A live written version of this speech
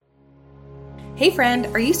Hey friend,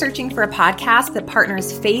 are you searching for a podcast that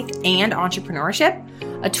partners faith and entrepreneurship?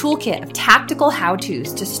 A toolkit of tactical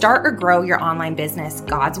how-tos to start or grow your online business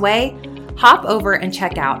God's way? Hop over and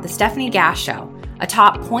check out The Stephanie Gass Show, a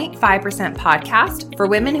top 0.5% podcast for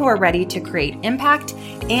women who are ready to create impact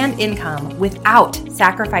and income without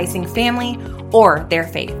sacrificing family or their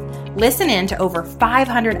faith. Listen in to over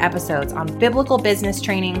 500 episodes on biblical business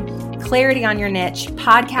training, clarity on your niche,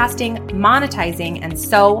 podcasting, monetizing, and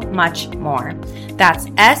so much more. That's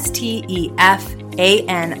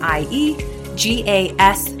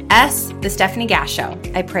STEPHANIEGASS, The Stephanie Gass Show.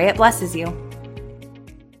 I pray it blesses you.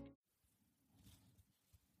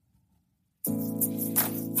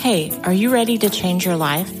 Hey, are you ready to change your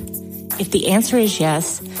life? If the answer is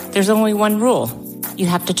yes, there's only one rule. You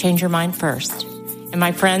have to change your mind first. And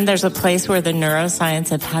my friend, there's a place where the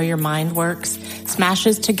neuroscience of how your mind works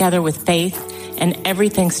smashes together with faith and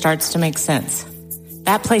everything starts to make sense.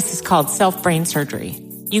 That place is called self-brain surgery.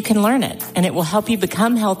 You can learn it and it will help you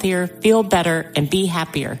become healthier, feel better, and be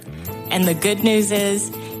happier. And the good news is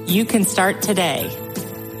you can start today.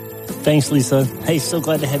 Thanks, Lisa. Hey, so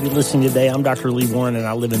glad to have you listening today. I'm Dr. Lee Warren, and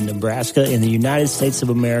I live in Nebraska in the United States of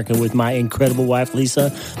America with my incredible wife,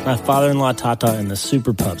 Lisa, my father-in-law, Tata, and the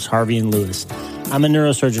super pups, Harvey and Lewis. I'm a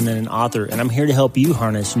neurosurgeon and an author, and I'm here to help you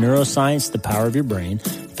harness neuroscience, the power of your brain,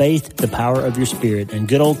 faith, the power of your spirit, and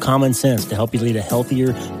good old common sense to help you lead a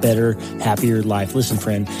healthier, better, happier life. Listen,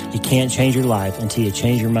 friend, you can't change your life until you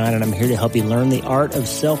change your mind, and I'm here to help you learn the art of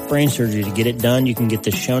self-brain surgery. To get it done, you can get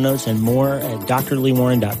the show notes and more at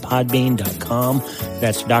drleewarren.podbean.com.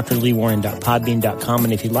 That's drleewarren.podbean.com,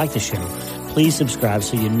 and if you like the show, please subscribe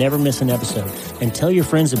so you never miss an episode, and tell your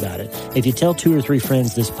friends about it. If you tell 2 or 3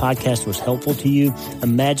 friends this podcast was helpful to you,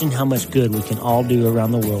 imagine how much good we can all do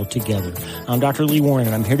around the world together. I'm Dr. Lee Warren,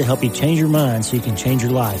 and I'm here to help you change your mind so you can change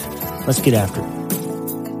your life. Let's get after it.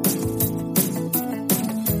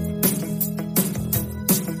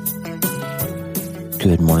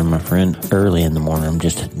 Good morning, my friend. Early in the morning, I'm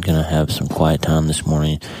just going to have some quiet time this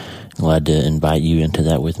morning. Glad to invite you into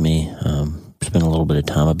that with me. Spend a little bit of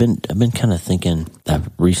time. I've been kind of thinking. I've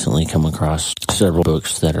recently come across several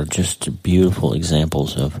books that are just beautiful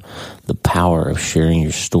examples of the power of sharing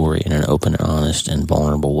your story in an open, honest, and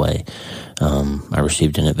vulnerable way. I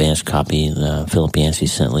received an advanced copy. Philip Yancey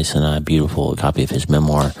sent Lisa and I a beautiful copy of his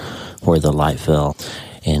memoir, Where the Light Fell.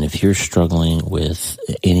 And if you're struggling with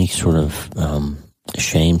any sort of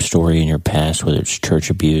shame story in your past, whether it's church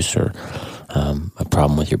abuse or a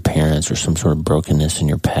problem with your parents or some sort of brokenness in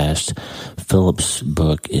your past, Philip's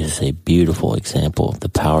book is a beautiful example of the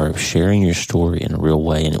power of sharing your story in a real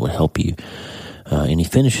way, and it would help you. And he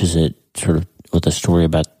finishes it sort of with a story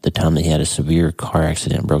about the time that he had a severe car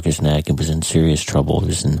accident, broke his neck, and was in serious trouble. He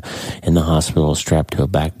was in the hospital strapped to a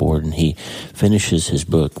backboard, and he finishes his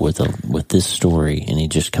book with this story, and he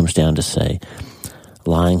just comes down to say,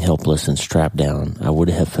 lying helpless and strapped down, I would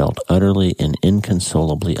have felt utterly and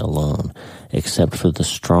inconsolably alone, except for the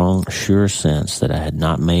strong, sure sense that I had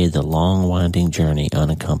not made the long, winding journey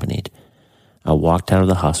unaccompanied. I walked out of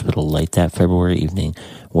the hospital late that February evening,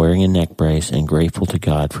 wearing a neck brace and grateful to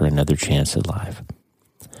God for another chance at life.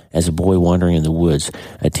 As a boy wandering in the woods,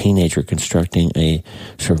 a teenager constructing a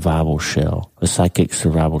survival shell, a psychic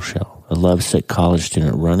survival shell, a lovesick college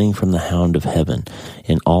student running from the hound of heaven.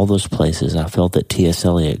 In all those places, I felt that T.S.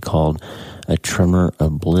 Eliot called a tremor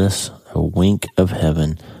of bliss, a wink of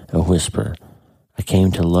heaven, a whisper. I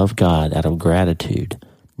came to love God out of gratitude,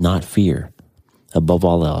 not fear. Above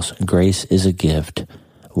all else, grace is a gift,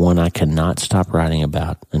 one I cannot stop writing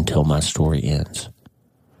about until my story ends.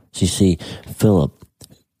 So you see, Philip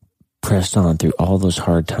pressed on through all those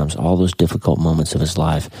hard times, all those difficult moments of his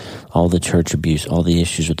life, all the church abuse, all the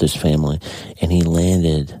issues with his family, and he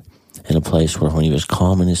landed in a place where when he was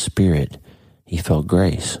calm in his spirit, he felt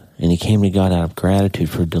grace. And he came to God out of gratitude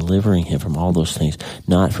for delivering him from all those things,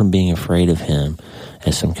 not from being afraid of him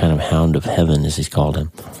as some kind of hound of heaven, as he's called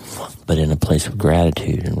him, but in a place of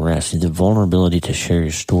gratitude and rest. The vulnerability to share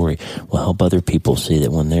your story will help other people see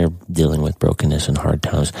that when they're dealing with brokenness and hard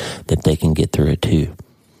times, that they can get through it too.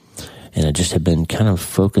 And I just have been kind of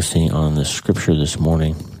focusing on the scripture this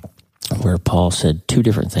morning where Paul said 2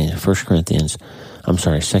 different things. 2 Corinthians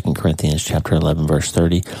chapter 11, verse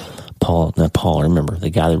 30. Paul, remember, the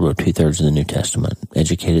guy that wrote 2/3 of the New Testament,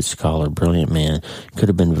 educated scholar, brilliant man, could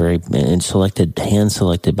have been hand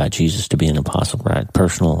selected by Jesus to be an apostle, right?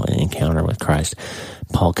 Personal encounter with Christ.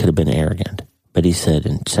 Paul could have been arrogant. But he said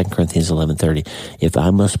in 2 Corinthians 11:30, if I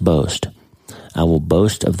must boast, I will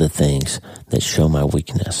boast of the things that show my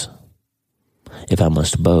weakness. If I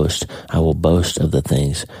must boast, I will boast of the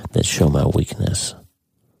things that show my weakness.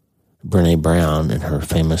 Brene Brown and her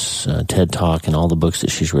famous TED Talk and all the books that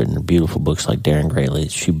she's written, beautiful books like Daring Greatly,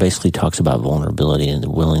 she basically talks about vulnerability and the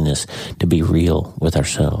willingness to be real with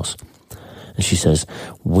ourselves. And she says,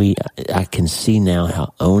 I can see now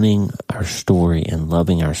how owning our story and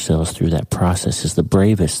loving ourselves through that process is the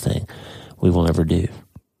bravest thing we will ever do.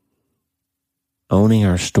 Owning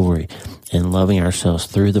our story and loving ourselves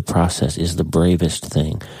through the process is the bravest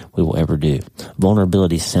thing we will ever do.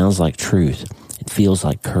 Vulnerability sounds like truth. It feels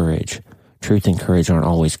like courage. Truth and courage aren't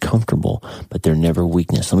always comfortable, but they're never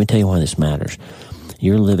weakness. Let me tell you why this matters.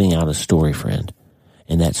 You're living out a story, friend.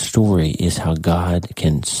 And that story is how God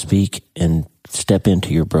can speak and step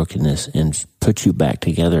into your brokenness and put you back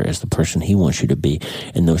together as the person He wants you to be.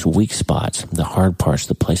 And those weak spots, the hard parts,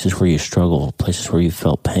 the places where you struggle, places where you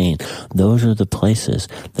felt pain, those are the places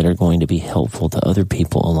that are going to be helpful to other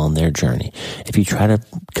people along their journey. If you try to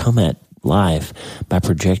come at life by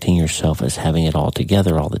projecting yourself as having it all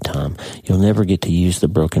together all the time, you'll never get to use the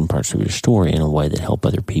broken parts of your story in a way that help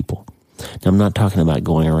other people. Now, I'm not talking about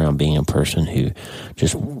going around being a person who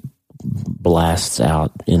just blasts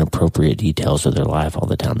out inappropriate details of their life all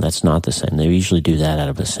the time. That's not the same. They usually do that out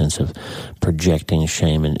of a sense of projecting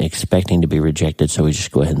shame and expecting to be rejected, so we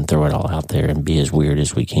just go ahead and throw it all out there and be as weird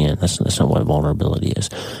as we can. That's not what vulnerability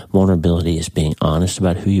is. Vulnerability is being honest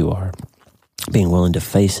about who you are, being willing to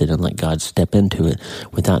face it and let God step into it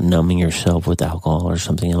without numbing yourself with alcohol or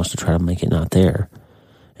something else to try to make it not there,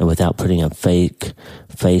 and without putting a fake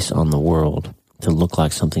face on the world to look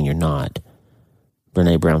like something you're not.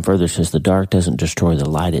 Brene Brown further says, the dark doesn't destroy the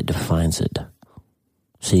light, it defines it.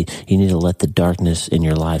 See, you need to let the darkness in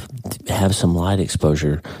your life have some light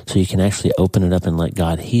exposure so you can actually open it up and let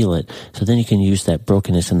God heal it. So then you can use that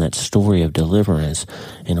brokenness and that story of deliverance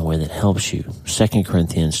in a way that helps you. 2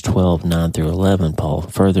 Corinthians 12, 9 through 11, Paul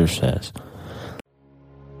further says,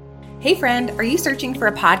 Hey friend, are you searching for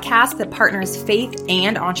a podcast that partners faith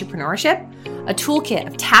and entrepreneurship? A toolkit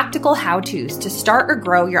of tactical how-tos to start or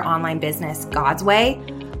grow your online business God's way?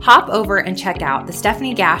 Hop over and check out The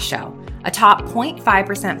Stephanie Gass Show, a top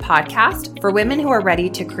 0.5% podcast for women who are ready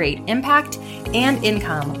to create impact and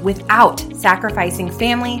income without sacrificing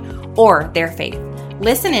family or their faith.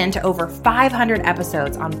 Listen in to over 500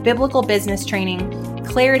 episodes on biblical business training,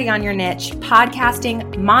 clarity on your niche, podcasting,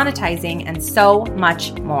 monetizing, and so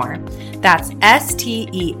much more. That's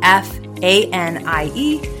STEFANIEGASS,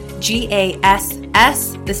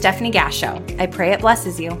 The Stephanie Gass Show. I pray it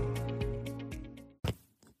blesses you.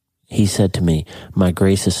 He said to me, my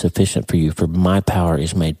grace is sufficient for you, for my power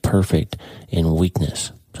is made perfect in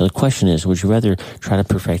weakness. So the question is, would you rather try to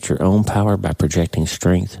perfect your own power by projecting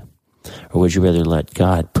strength? Or would you rather let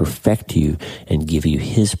God perfect you and give you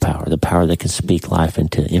His power, the power that can speak life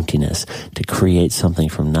into emptiness, to create something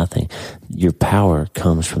from nothing? Your power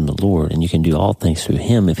comes from the Lord, and you can do all things through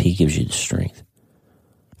Him if He gives you the strength.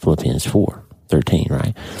 Philippians 4:13,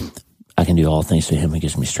 right? I can do all things through Him who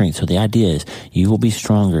gives me strength. So the idea is you will be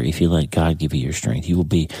stronger if you let God give you your strength. You will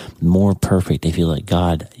be more perfect if you let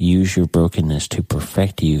God use your brokenness to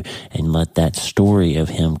perfect you and let that story of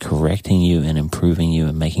Him correcting you and improving you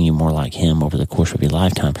and making you more like Him over the course of your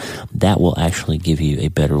lifetime. That will actually give you a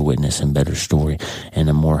better witness and better story and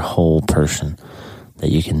a more whole person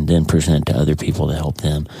that you can then present to other people to help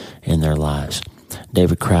them in their lives.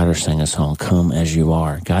 David Crowder sang a song, Come As You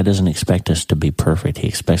Are. God doesn't expect us to be perfect. He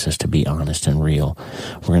expects us to be honest and real.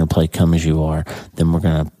 We're going to play Come As You Are, then we're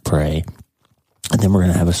going to pray, and then we're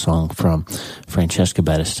going to have a song from Francesca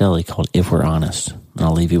Battistelli called If We're Honest. And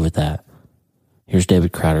I'll leave you with that. Here's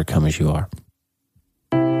David Crowder, Come As You Are.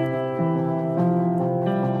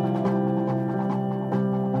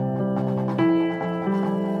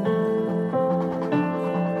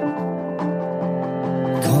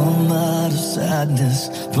 Sadness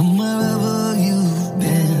from wherever you've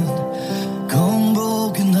been. Come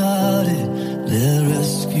broken hearted, let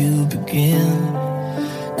rescue begin.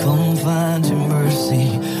 Come find your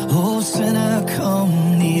mercy, oh sinner,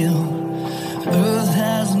 come kneel. Earth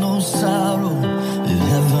has no sorrow that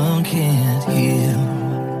heaven can't heal.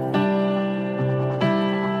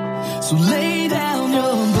 So lay down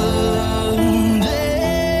your burdens,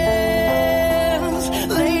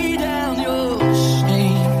 lay down your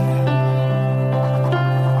shame.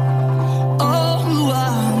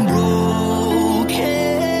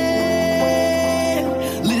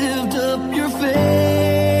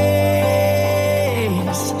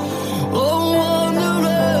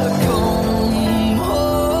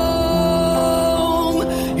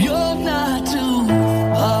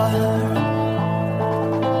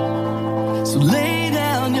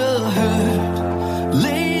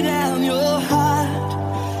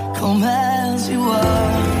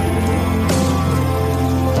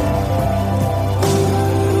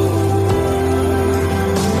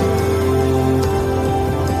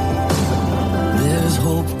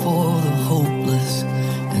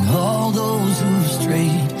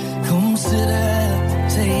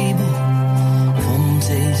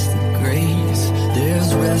 grace.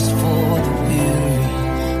 There's rest for the weary,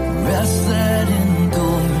 rest that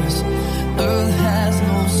endures. Earth has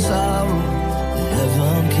no sorrow that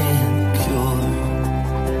heaven can cure.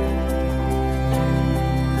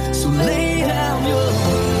 So lay down your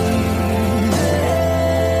burdens,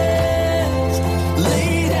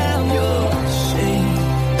 lay down your shame.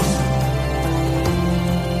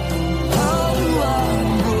 All who are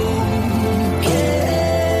broken,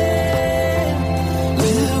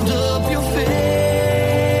 lift up your face.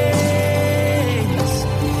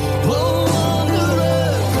 Oh, wanderer,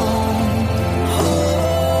 come home.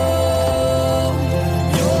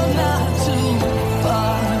 You're not too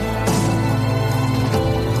far.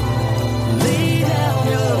 Lay down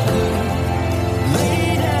your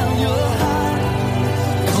heart.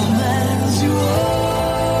 Come as you are.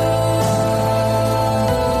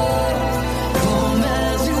 Come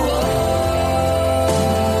as you are.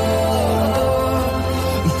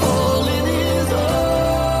 Fall in His arms.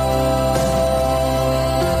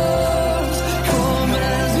 Come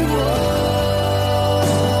as you are.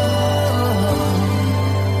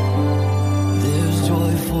 There's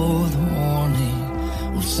joy for the morning.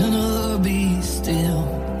 Oh, sinner, be still.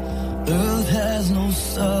 Earth has no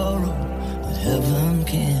sorrow that heaven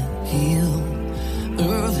can't heal.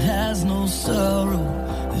 Earth has no sorrow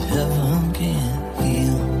that heaven can't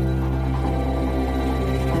heal.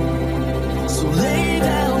 So lay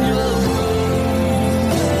down your burdens,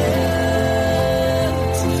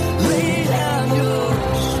 lay down your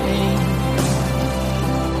shame.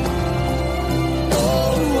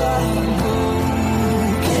 Oh, I'm broken.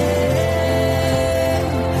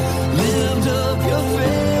 Lift up your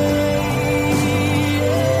face.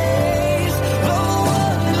 No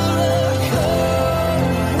wanderer, come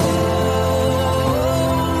home.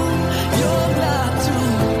 You're not too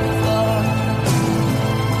far.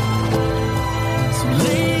 So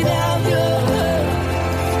lay down your hurt,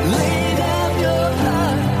 lay down your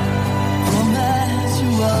heart. Come as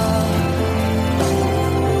you are.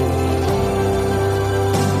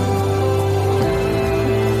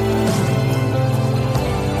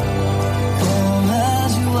 Come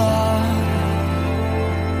as you are.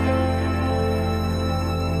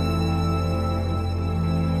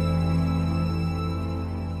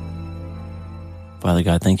 Father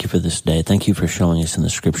God, thank you for this day. Thank you for showing us in the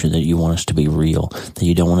scripture that you want us to be real, that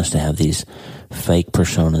you don't want us to have these fake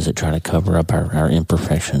personas that try to cover up our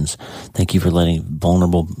imperfections. Thank you for letting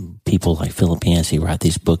vulnerable people like Philip Yancey write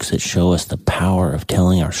these books that show us the power of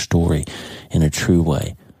telling our story in a true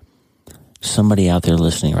way. Somebody out there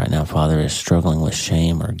listening right now, Father, is struggling with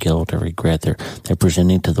shame or guilt or regret. They're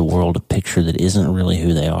presenting to the world a picture that isn't really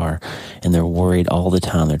who they are, and they're worried all the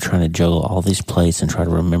time. They're trying to juggle all these plates and try to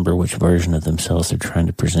remember which version of themselves they're trying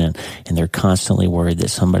to present, and they're constantly worried that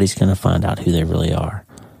somebody's going to find out who they really are.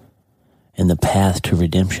 And the path to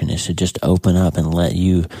redemption is to just open up and let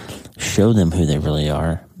you show them who they really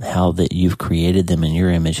are, how that you've created them in your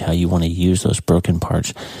image, how you want to use those broken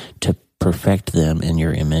parts to perfect them in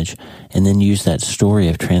your image, and then use that story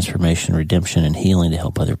of transformation, redemption, and healing to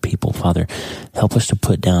help other people. Father, help us to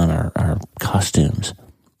put down our costumes.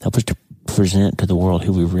 Help us to present to the world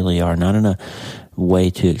who we really are, not in a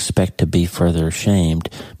way to expect to be further ashamed,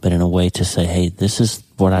 but in a way to say, hey, this is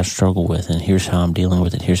what I struggle with, and here's how I'm dealing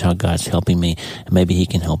with it. Here's how God's helping me, and maybe He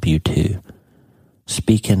can help you too.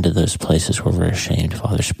 Speak into those places where we're ashamed,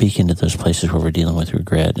 Father. Speak into those places where we're dealing with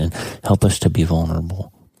regret, and help us to be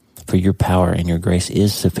vulnerable. For your power and your grace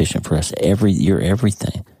is sufficient for us. You're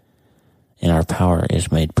everything. And our power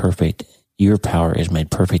is made perfect. Your power is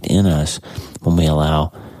made perfect in us when we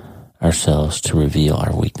allow ourselves to reveal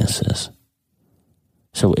our weaknesses.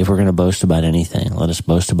 So if we're going to boast about anything, let us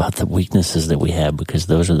boast about the weaknesses that we have, because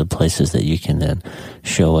those are the places that you can then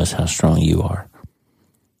show us how strong you are.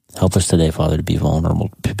 Help us today, Father, to be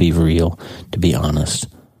vulnerable, to be real, to be honest.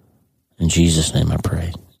 In Jesus' name I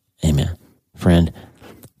pray. Amen. Friend,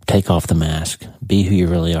 take off the mask. Be who you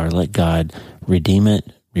really are. Let God redeem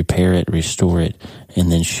it, repair it, restore it,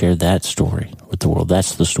 and then share that story with the world.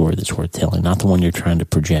 That's the story that's worth telling, not the one you're trying to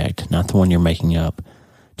project, not the one you're making up.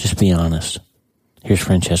 Just be honest. Here's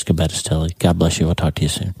Francesca Battistelli. God bless you. I'll talk to you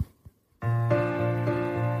soon.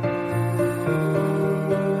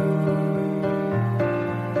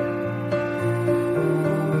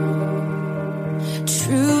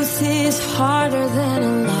 Truth is harder than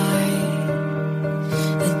a lie.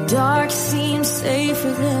 The dark seems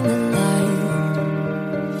safer than the light.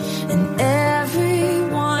 And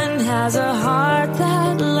everyone has a heart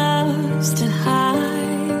that loves to hide.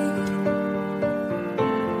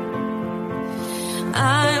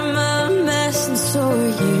 I'm a mess and so are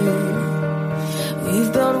you.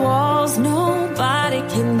 We've built walls nobody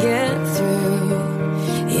can get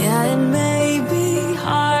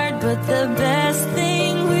but the best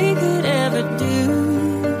thing we could ever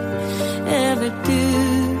do, ever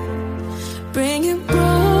do. Bring your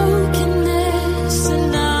brokenness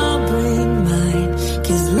and I'll bring mine,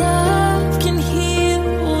 'cause love can heal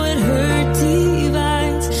what hurt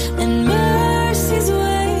divides, and mercy's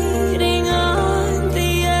waiting on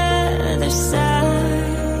the other side.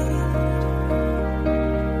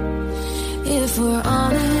 If we're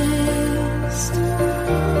honest,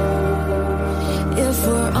 if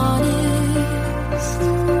we're honest,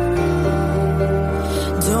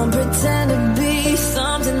 don't pretend to be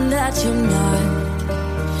something that you're not.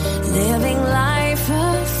 Living life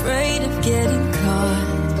afraid of getting caught.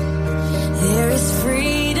 There is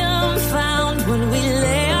freedom found when we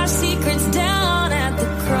lay our secrets down at the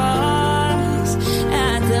cross,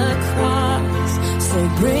 at the cross. So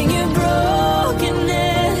bring your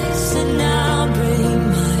brokenness and I'll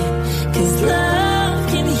bring mine, 'cause love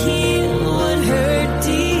can heal what hurt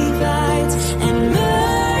divides, and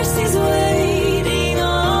mercy's waiting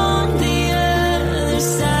on the other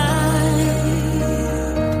side.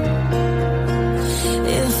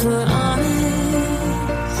 If we're honest,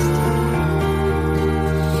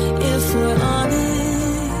 if we're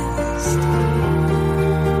honest,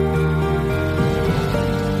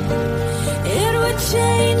 it would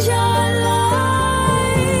change our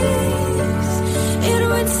lives, it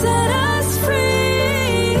would set us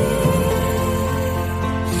free.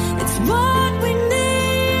 It's what we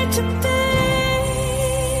need to be.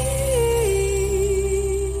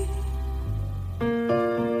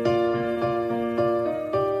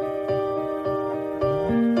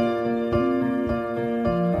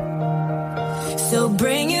 So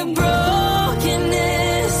bring your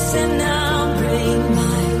brokenness and I'll bring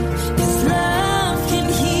mine, 'cause love can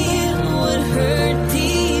heal what hurt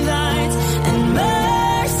divides, and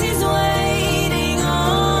mercy's waiting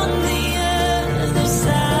on the other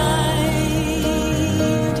side.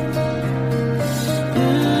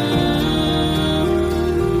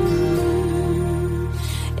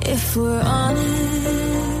 If we're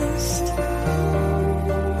honest,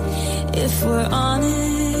 if we're honest,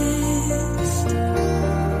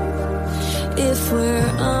 if we're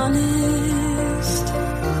honest.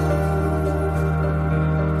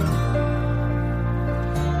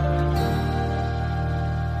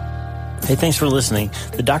 Hey, thanks for listening.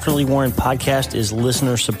 The Dr. Lee Warren podcast is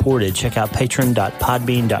listener supported. Check out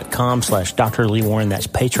patron.podbean.com/Dr. Lee Warren. That's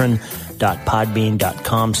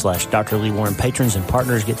patron.podbean.com/Dr. Lee Warren. Patrons and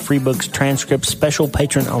partners get free books, transcripts, special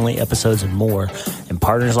patron-only episodes, and more. And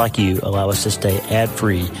partners like you allow us to stay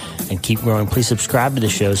ad-free and keep growing. Please subscribe to the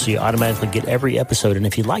show so you automatically get every episode. And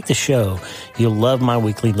if you like the show, you'll love my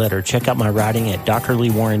weekly letter. Check out my writing at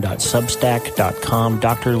drleewarren.substack.com,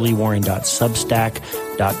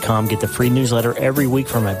 drleewarren.substack.com. Get the free newsletter every week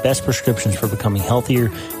for my best prescriptions for becoming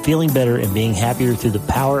healthier, feeling better, and being happier through the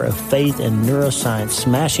power of faith and neuroscience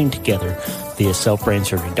smashing together via self-brain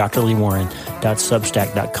surgery.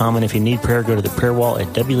 drleewarren.substack.com. And if you need prayer, go to the prayer wall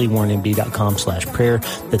at wleewarrenmd.com/prayer.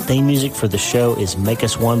 The theme music for the show is Make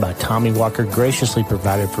Us One by Tommy Walker, graciously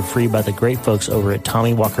provided for free by the great folks over at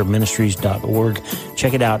TommyWalkerMinistries.org.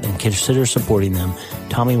 Check it out and consider supporting them.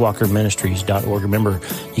 TommyWalkerMinistries.org. Remember,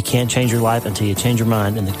 you can't change your life until you change your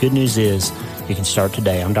mind, and the good news is you can start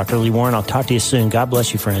today. I'm Dr. Lee Warren. I'll talk to you soon. God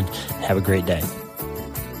bless you, friend. Have a great day.